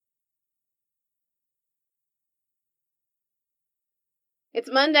It's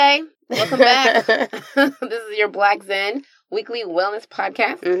Monday. Welcome back. This is your Black Zen weekly wellness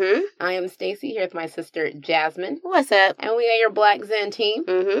podcast. Mm-hmm. I am Stacy here with my sister Jasmine. What's up? And we are your Black Zen team.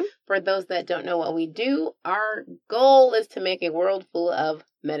 Mm-hmm. For those that don't know what we do, our goal is to make a world full of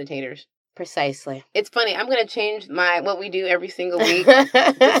meditators. Precisely. It's funny. I'm going to change what we do every single week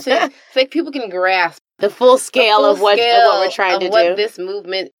just so like people can grasp the full scale of what we're trying to do. What this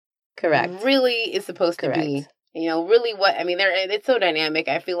movement Correct. really is supposed to be. You know, really it's so dynamic.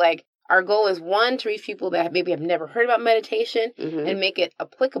 I feel like our goal is, one, to reach people that maybe have never heard about meditation and make it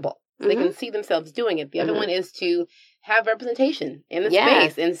applicable so they can see themselves doing it. The other one is to have representation in the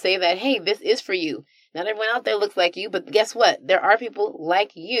space and say that, hey, this is for you. Not everyone out there looks like you, but guess what? There are people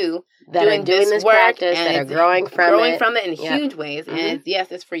like you that are doing this work practice, and that are growing from it in huge ways. And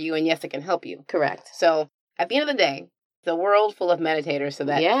it's for you, and yes, it can help you. Correct. So at the end of the day, it's a world full of meditators so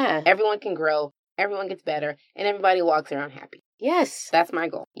that everyone can grow. Everyone gets better, and everybody walks around happy. Yes. That's my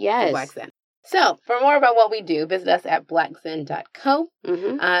goal. Yes. Black Zen. So, for more about what we do, visit us at blackzen.co.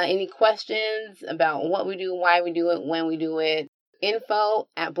 Any questions about what we do, why we do it, when we do it, info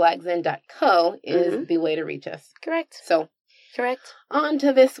at blackzen.co is the way to reach us. Correct. So, on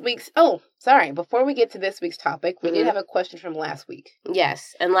to this week's... Oh, sorry. Before we get to this week's topic, we did have a question from last week.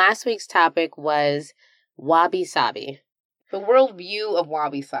 Yes. And last week's topic was wabi-sabi. The worldview of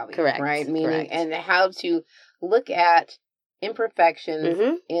wabi-sabi. Correct. Right? Meaning, and how to look at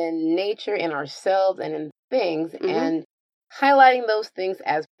imperfections in nature, in ourselves, and in things, and highlighting those things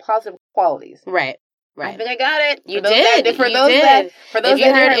as positive qualities. Right. I think I got it. You did. If you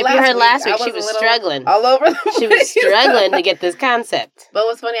heard last week, she was struggling. All over the place. She was struggling to get this concept. But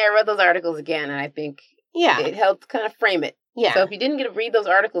what's funny, I read those articles again, and I think it helped kind of frame it. Yeah. So if you didn't get to read those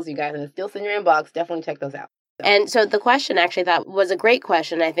articles, you guys, and it's still in your inbox, definitely check those out. And so the question actually thought was a great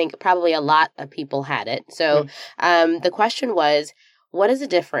question. I think probably a lot of people had it. So the question was, what is the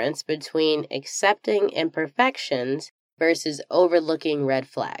difference between accepting imperfections versus overlooking red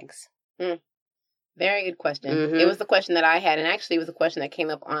flags? Very good question. It was the question that I had, and actually it was a question that came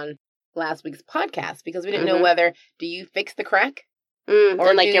up on last week's podcast because we didn't know whether do you fix the crack?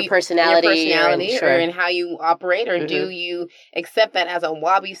 Or like your personality or in how you operate, or do you accept that as a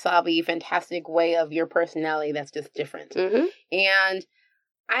wabi-sabi, fantastic way of your personality that's just different? And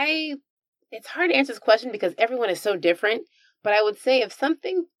it's hard to answer this question because everyone is so different, but I would say if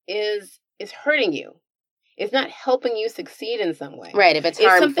something is hurting you, it's not helping you succeed in some way. Right, if it's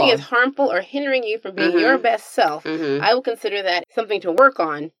harmful. Something is harmful or hindering you from being your best self, I will consider that something to work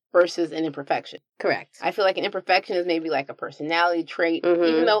on versus an imperfection. Correct. I feel like an imperfection is maybe like a personality trait,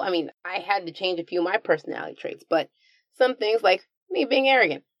 even though, I had to change a few of my personality traits, but some things like me being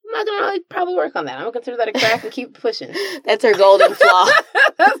arrogant, I'm not going to probably work on that. I'm going to consider that a crack and keep pushing. That's her golden flaw.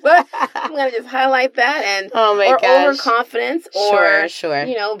 I'm going to just highlight that and overconfidence or,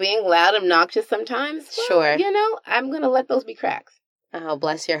 being loud, obnoxious sometimes. Well, I'm going to let those be cracks. Oh,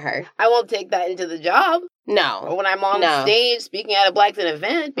 bless your heart. I won't take that into the job. No. Or when I'm on stage speaking at a Black Zen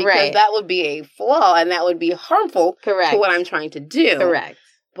event, because that would be a flaw and that would be harmful to what I'm trying to do. Correct.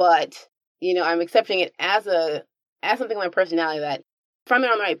 But, I'm accepting it as something in my personality that if I'm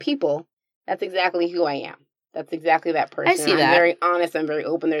around the right people, that's exactly who I am. That's exactly that person. I see that. I'm very honest. I'm very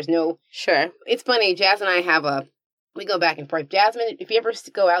open. There's no... Sure. It's funny. Jazz and I we go back and forth. Jasmine, if you ever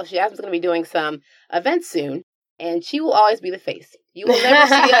go out, Jasmine's going to be doing some events soon. And she will always be the face. You will never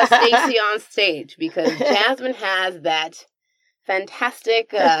see Stacy on stage because Jasmine has that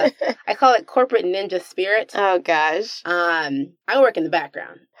fantastic, I call it corporate ninja spirit. Oh gosh. I work in the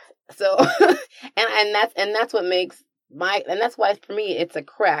background. So, and that's what makes that's why for me it's a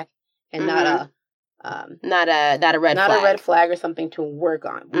crack and not a red flag. Not a red flag or something to work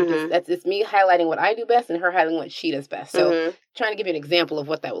on. It's me highlighting what I do best and her highlighting what she does best. So trying to give you an example of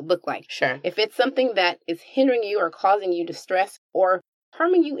what that would look like. Sure. If it's something that is hindering you or causing you distress or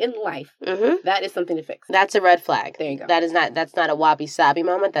harming you in life, that is something to fix. That's a red flag. There you go. That's not a wabi-sabi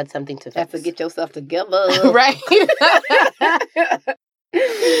moment. That's something to fix. That's to get yourself together. Right.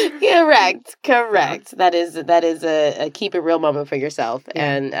 Correct. That is a keep it real moment for yourself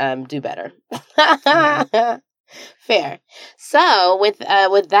and do better. Fair. So with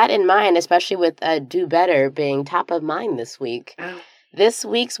that in mind, especially with do better being top of mind this week, this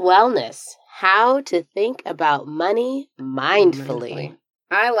week's wellness, how to think about money mindfully.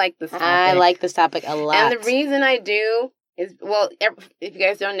 I like this topic. I like this topic a lot. And the reason I do is, if you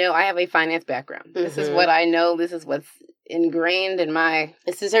guys don't know, I have a finance background. This is what I know. This is what's ingrained in my...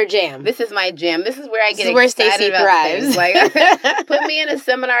 This is her jam. This is my jam. This is where I get excited where Stacy about thrives. things. Like, put me in a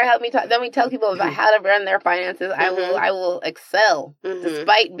seminar, help me let me tell people about how to run their finances. I will excel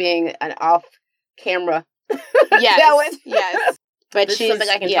despite being an off-camera. Yes. But this is something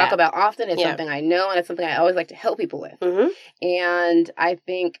I can talk about often. It's something I know, and it's something I always like to help people with. And I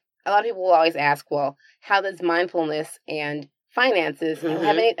think a lot of people will always ask, well, how does mindfulness and finances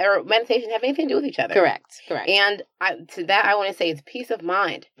or meditation have anything to do with each other? Correct. And to that, I want to say it's peace of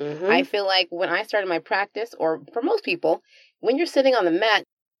mind. I feel like when I started my practice, or for most people, when you're sitting on the mat,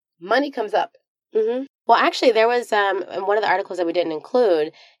 money comes up. Well, actually, there was in one of the articles that we didn't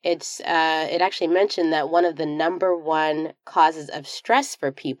include, it actually mentioned that one of the number one causes of stress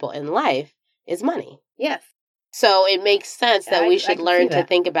for people in life is money. Yes. So it makes sense that we should learn to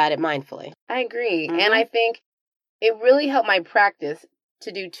think about it mindfully. I agree. And I think it really helped my practice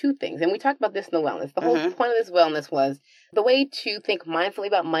to do two things. And we talked about this in the wellness. The whole point of this wellness was the way to think mindfully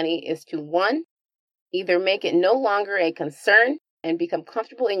about money is to, one, either make it no longer a concern and become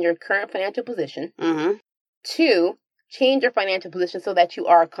comfortable in your current financial position. Two, change your financial position so that you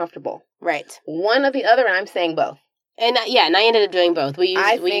are comfortable. Right. One or the other, and I'm saying both. And I ended up doing both. We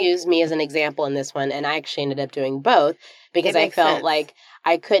used me as an example in this one, and I actually ended up doing both because I felt like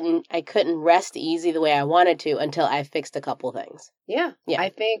I couldn't rest easy the way I wanted to until I fixed a couple things. Yeah. I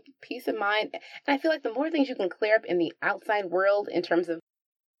think peace of mind, and I feel like the more things you can clear up in the outside world in terms of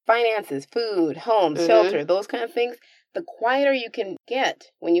finances, food, home, shelter, those kind of things, the quieter you can get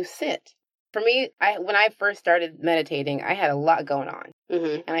when you sit. For me, when I first started meditating, I had a lot going on.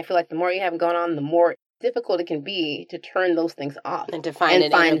 And I feel like the more you have going on, the more difficult it can be to turn those things off. And to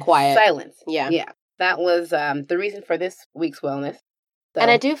find quiet silence. Yeah. That was the reason for this week's wellness. So. And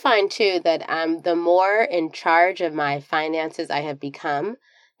I do find, too, that the more in charge of my finances I have become,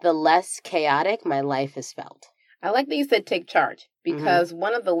 the less chaotic my life has felt. I like that you said take charge, because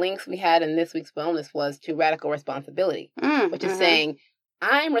one of the links we had in this week's wellness was to radical responsibility, which is saying,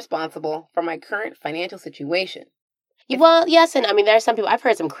 I'm responsible for my current financial situation. Well, yes, and I mean, there are some people, I've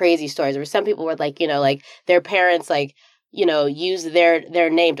heard some crazy stories where some people were like, their parents, use their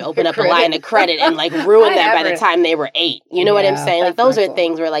name to open up a line of credit and ruin that by the time they were 8. You know what I'm saying? Those are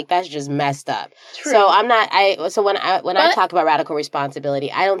things where that's just messed up. True. So when I talk about radical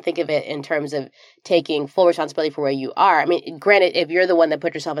responsibility, I don't think of it in terms of taking full responsibility for where you are. I mean, granted, if you're the one that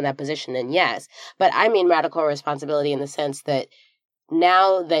put yourself in that position, then yes. But I mean radical responsibility in the sense that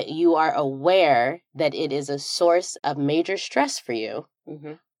now that you are aware that it is a source of major stress for you,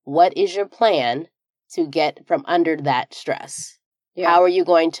 what is your plan to get from under that stress? Yeah. How are you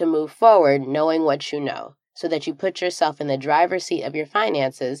going to move forward knowing what you know so that you put yourself in the driver's seat of your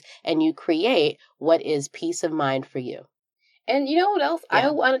finances and you create what is peace of mind for you? And you know what else? Yeah.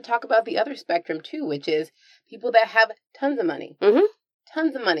 I want to talk about the other spectrum too, which is people that have tons of money.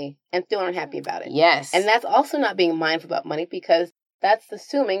 Tons of money and still aren't happy about it. Yes. And that's also not being mindful about money, because that's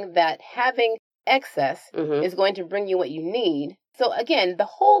assuming that having excess is going to bring you what you need. So again, the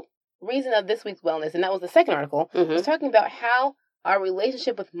whole reason of this week's wellness, and that was the second article, was talking about how our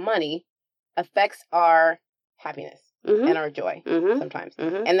relationship with money affects our happiness and our joy sometimes.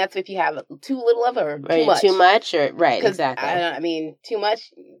 And that's if you have too little of it or too much. Too much or, right, exactly. I mean, too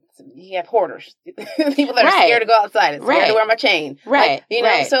much, you have hoarders. People that are scared to go outside. It's scared to wear my chain. Right.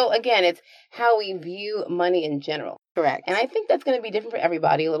 So again, it's how we view money in general. Correct. And I think that's going to be different for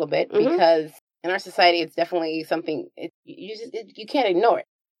everybody a little bit, because in our society, it's definitely something, you can't ignore it.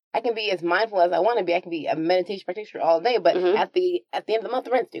 I can be as mindful as I want to be. I can be a meditation practitioner all day, but at the end of the month,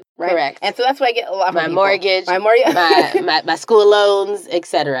 the rent's due, right? Correct. And so that's why I get a lot from mortgage, my school loans,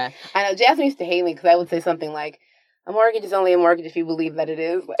 etc. I know Jasmine used to hate me because I would say something like, a mortgage is only a mortgage if you believe that it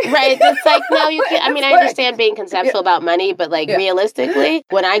is. Right. It's like, no, you can't. I mean, I understand being conceptual about money, but realistically,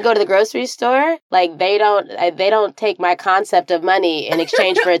 when I go to the grocery store, they don't take my concept of money in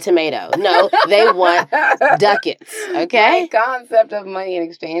exchange for a tomato. No, they want ducats. Okay. My concept of money in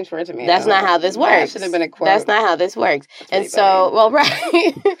exchange for a tomato. That's not how this works. That should have been a quote. That's not how this works. And so, well,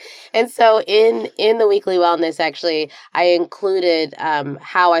 right. And so in the weekly wellness, actually, I included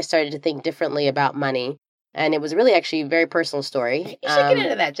how I started to think differently about money. And it was really actually a very personal story. You should get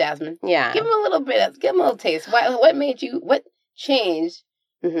into that, Jasmine. Yeah. Give them a little taste. What changed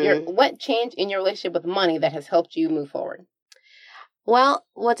in your relationship with money that has helped you move forward? Well,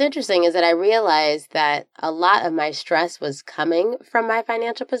 what's interesting is that I realized that a lot of my stress was coming from my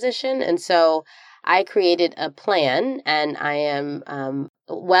financial position. And so I created a plan, and I am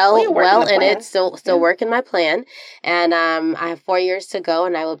well in it, still working my plan. And I have 4 years to go,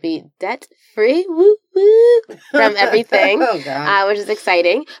 and I will be debt-free from everything, which is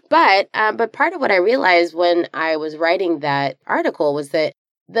exciting. But part of what I realized when I was writing that article was that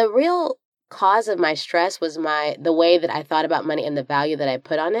the real cause of my stress was the way that I thought about money and the value that I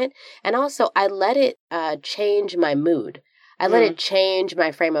put on it. And also, I let it change my mood. I let it change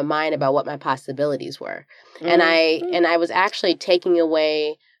my frame of mind about what my possibilities were. And I was actually taking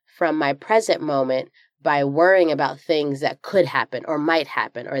away from my present moment by worrying about things that could happen or might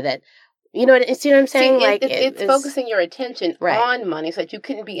happen or that, see what I'm saying? It's focusing your attention on money so that you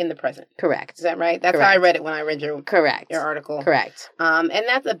couldn't be in the present. Correct. Is that right? That's how I read it when I read your article. Correct. And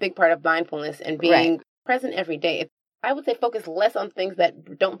that's a big part of mindfulness and being present every day. I would say focus less on things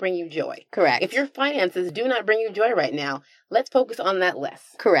that don't bring you joy. Correct. If your finances do not bring you joy right now, let's focus on that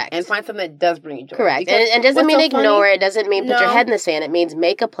less. Correct. And find something that does bring you joy. Correct. And it doesn't mean ignore it. It doesn't mean put your head in the sand. It means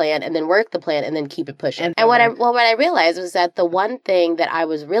make a plan and then work the plan and then keep it pushing. And what I realized was that the one thing that I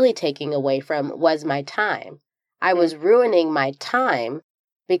was really taking away from was my time. I was ruining my time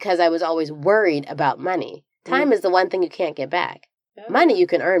because I was always worried about money. Time is the one thing you can't get back. Money you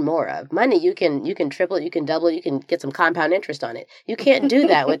can earn more of. Money you can triple it, you can double it, you can get some compound interest on it. You can't do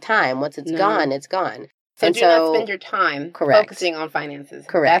that with time. Once it's gone, it's gone. So do not spend your time focusing on finances.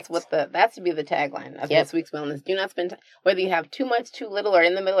 Correct. That should be the tagline of this week's wellness. Do not spend time, whether you have too much, too little, or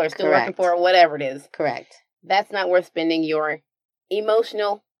in the middle, or still working for, or whatever it is. Correct. That's not worth spending your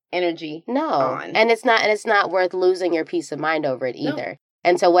emotional energy on. And it's not worth losing your peace of mind over it either. No.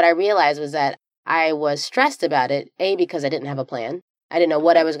 And so what I realized was that I was stressed about it, because I didn't have a plan. I didn't know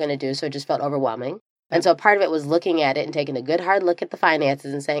what I was going to do, so it just felt overwhelming. And so part of it was looking at it and taking a good hard look at the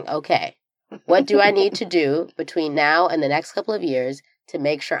finances and saying, okay, what do I need to do between now and the next couple of years to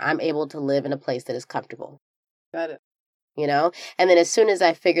make sure I'm able to live in a place that is comfortable? Got it. And then as soon as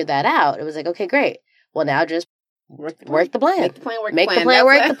I figured that out, it was like, okay, great. Well, now just work the plan. Make the plan,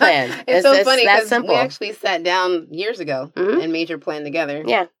 work the plan. It's so funny because we actually sat down years ago and made your plan together.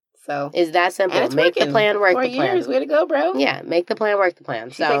 Yeah. So it's that simple. Make the plan, work the plan. 4 years, way to go, bro. Yeah, make the plan, work the plan.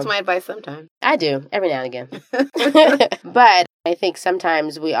 She takes my advice sometimes. I do, every now and again. But I think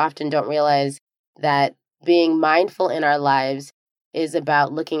sometimes we often don't realize that being mindful in our lives is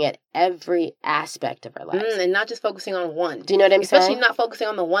about looking at every aspect of our lives. And not just focusing on one. Do you know what I'm saying? Especially not focusing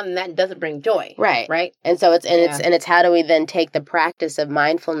on the one that doesn't bring joy. Right. Right? And so it's how do we then take the practice of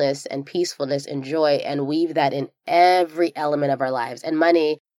mindfulness and peacefulness and joy and weave that in every element of our lives. And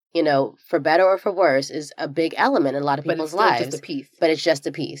money, for better or for worse, is a big element in a lot of people's lives. But it's just a piece. But it's just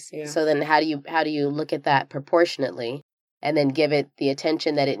a piece. Yeah. So then how do you look at that proportionately and then give it the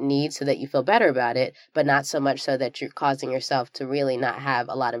attention that it needs so that you feel better about it, but not so much so that you're causing yourself to really not have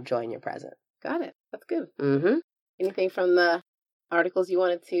a lot of joy in your present. Got it. That's good. Mm-hmm. Anything from the articles you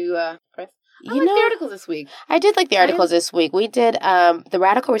wanted to press? I liked the articles this week. I did like the articles this week. We did the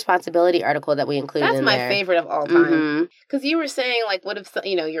Radical Responsibility article that we included in there. That's my favorite of all time. Because you were saying, what if,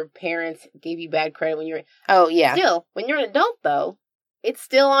 your parents gave you bad credit when you were... Oh, yeah. Still, when you're an adult, though, it's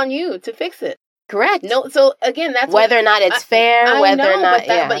still on you to fix it. Correct. No, so, again, that's... Whether or not it's fair, or not...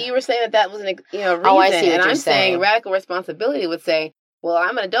 But you were saying that was an reason. Oh, I see what and you're I'm saying. Radical Responsibility would say, well,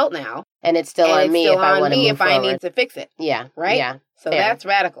 I'm an adult now. And it's still on me if I want to move forward. I need to fix it. Yeah. Right? Yeah. So that's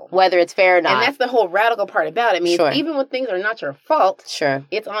radical. Whether it's fair or not. And that's the whole radical part about it. It means even when things are not your fault,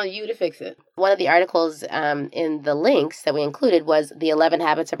 it's on you to fix it. One of the articles in the links that we included was The 11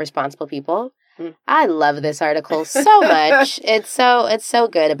 Habits of Responsible People. I love this article so much. It's so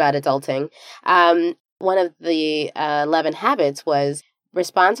good about adulting. One of the 11 habits was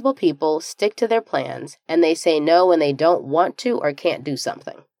responsible people stick to their plans and they say no when they don't want to or can't do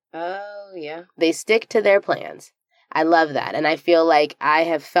something. Oh, yeah. They stick to their plans. I love that. And I feel like I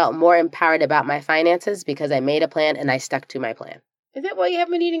have felt more empowered about my finances because I made a plan and I stuck to my plan. Is that why you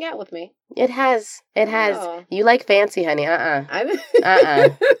haven't been eating out with me? It has. Oh. You like fancy, honey. I'm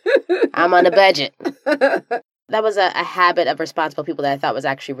on a budget. That was a habit of responsible people that I thought was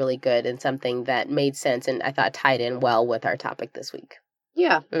actually really good and something that made sense and I thought tied in well with our topic this week.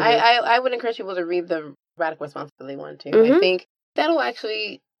 Yeah. I would encourage people to read the Radical Responsibility one, too. I think that'll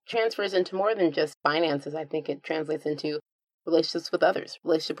actually transfers into more than just finances. I think it translates into relationships with others,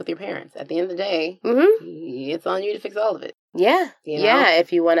 relationship with your parents. At the end of the day, it's on you to fix all of it. Yeah. Yeah,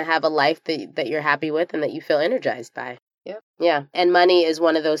 if you want to have a life that you're happy with and that you feel energized by. Yep. Yeah. And money is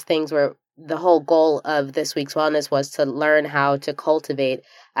one of those things where the whole goal of this week's wellness was to learn how to cultivate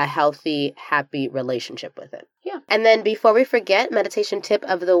a healthy, happy relationship with it. Yeah. And then before we forget, meditation tip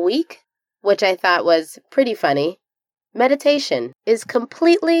of the week, which I thought was pretty funny. Meditation is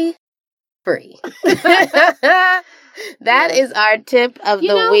completely free. That is our tip of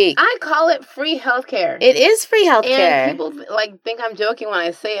the week. I call it free healthcare. It is free healthcare. And people think I'm joking when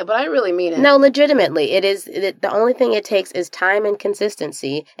I say it, but I really mean it. No, legitimately. It is. The only thing it takes is time and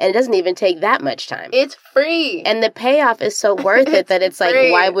consistency, and it doesn't even take that much time. It's free. And the payoff is so worth it that it's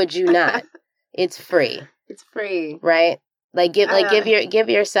free. Why would you not? It's free. It's free. Right? Give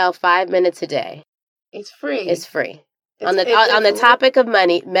yourself 5 minutes a day. It's free. It's free. On the topic of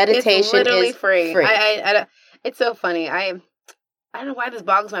money, meditation is free. It's so funny. I don't know why this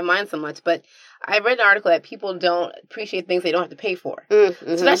boggles my mind so much, but I read an article that people don't appreciate things they don't have to pay for.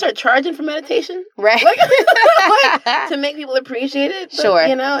 Mm-hmm. So I start charging for meditation, right? Like, to make people appreciate it. But, sure,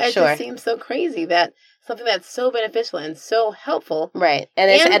 it just seems so crazy that something that's so beneficial and so helpful, right?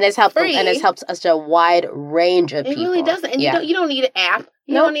 And it's helpful, and it's helped us to a wide range of people. It really doesn't, and you don't need an app.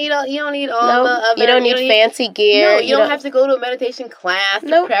 You don't need all the other. You don't need fancy gear. No, you don't have to go to a meditation class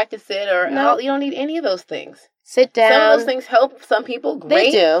to practice it, or you don't need any of those things. Sit down. Some of those things help some people. Great,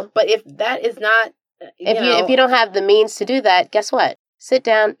 they do. But if that is not, if you don't have the means to do that, guess what? Sit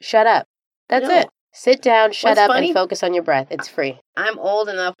down, shut up. That's it. Sit down, shut up, and focus on your breath. It's free. I'm old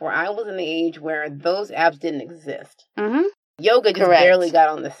enough where I was in the age where those apps didn't exist. Mm-hmm. Yoga just barely got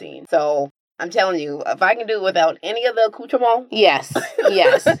on the scene. So I'm telling you, if I can do it without any of the accoutrement. Yes.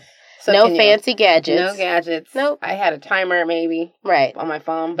 So no fancy gadgets. No gadgets. Nope. I had a timer maybe. Right. On my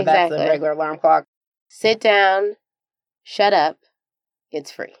phone, but that's a regular alarm clock. Sit down, shut up.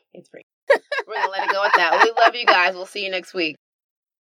 It's free. It's free. We're going to let it go at that. We love you guys. We'll see you next week.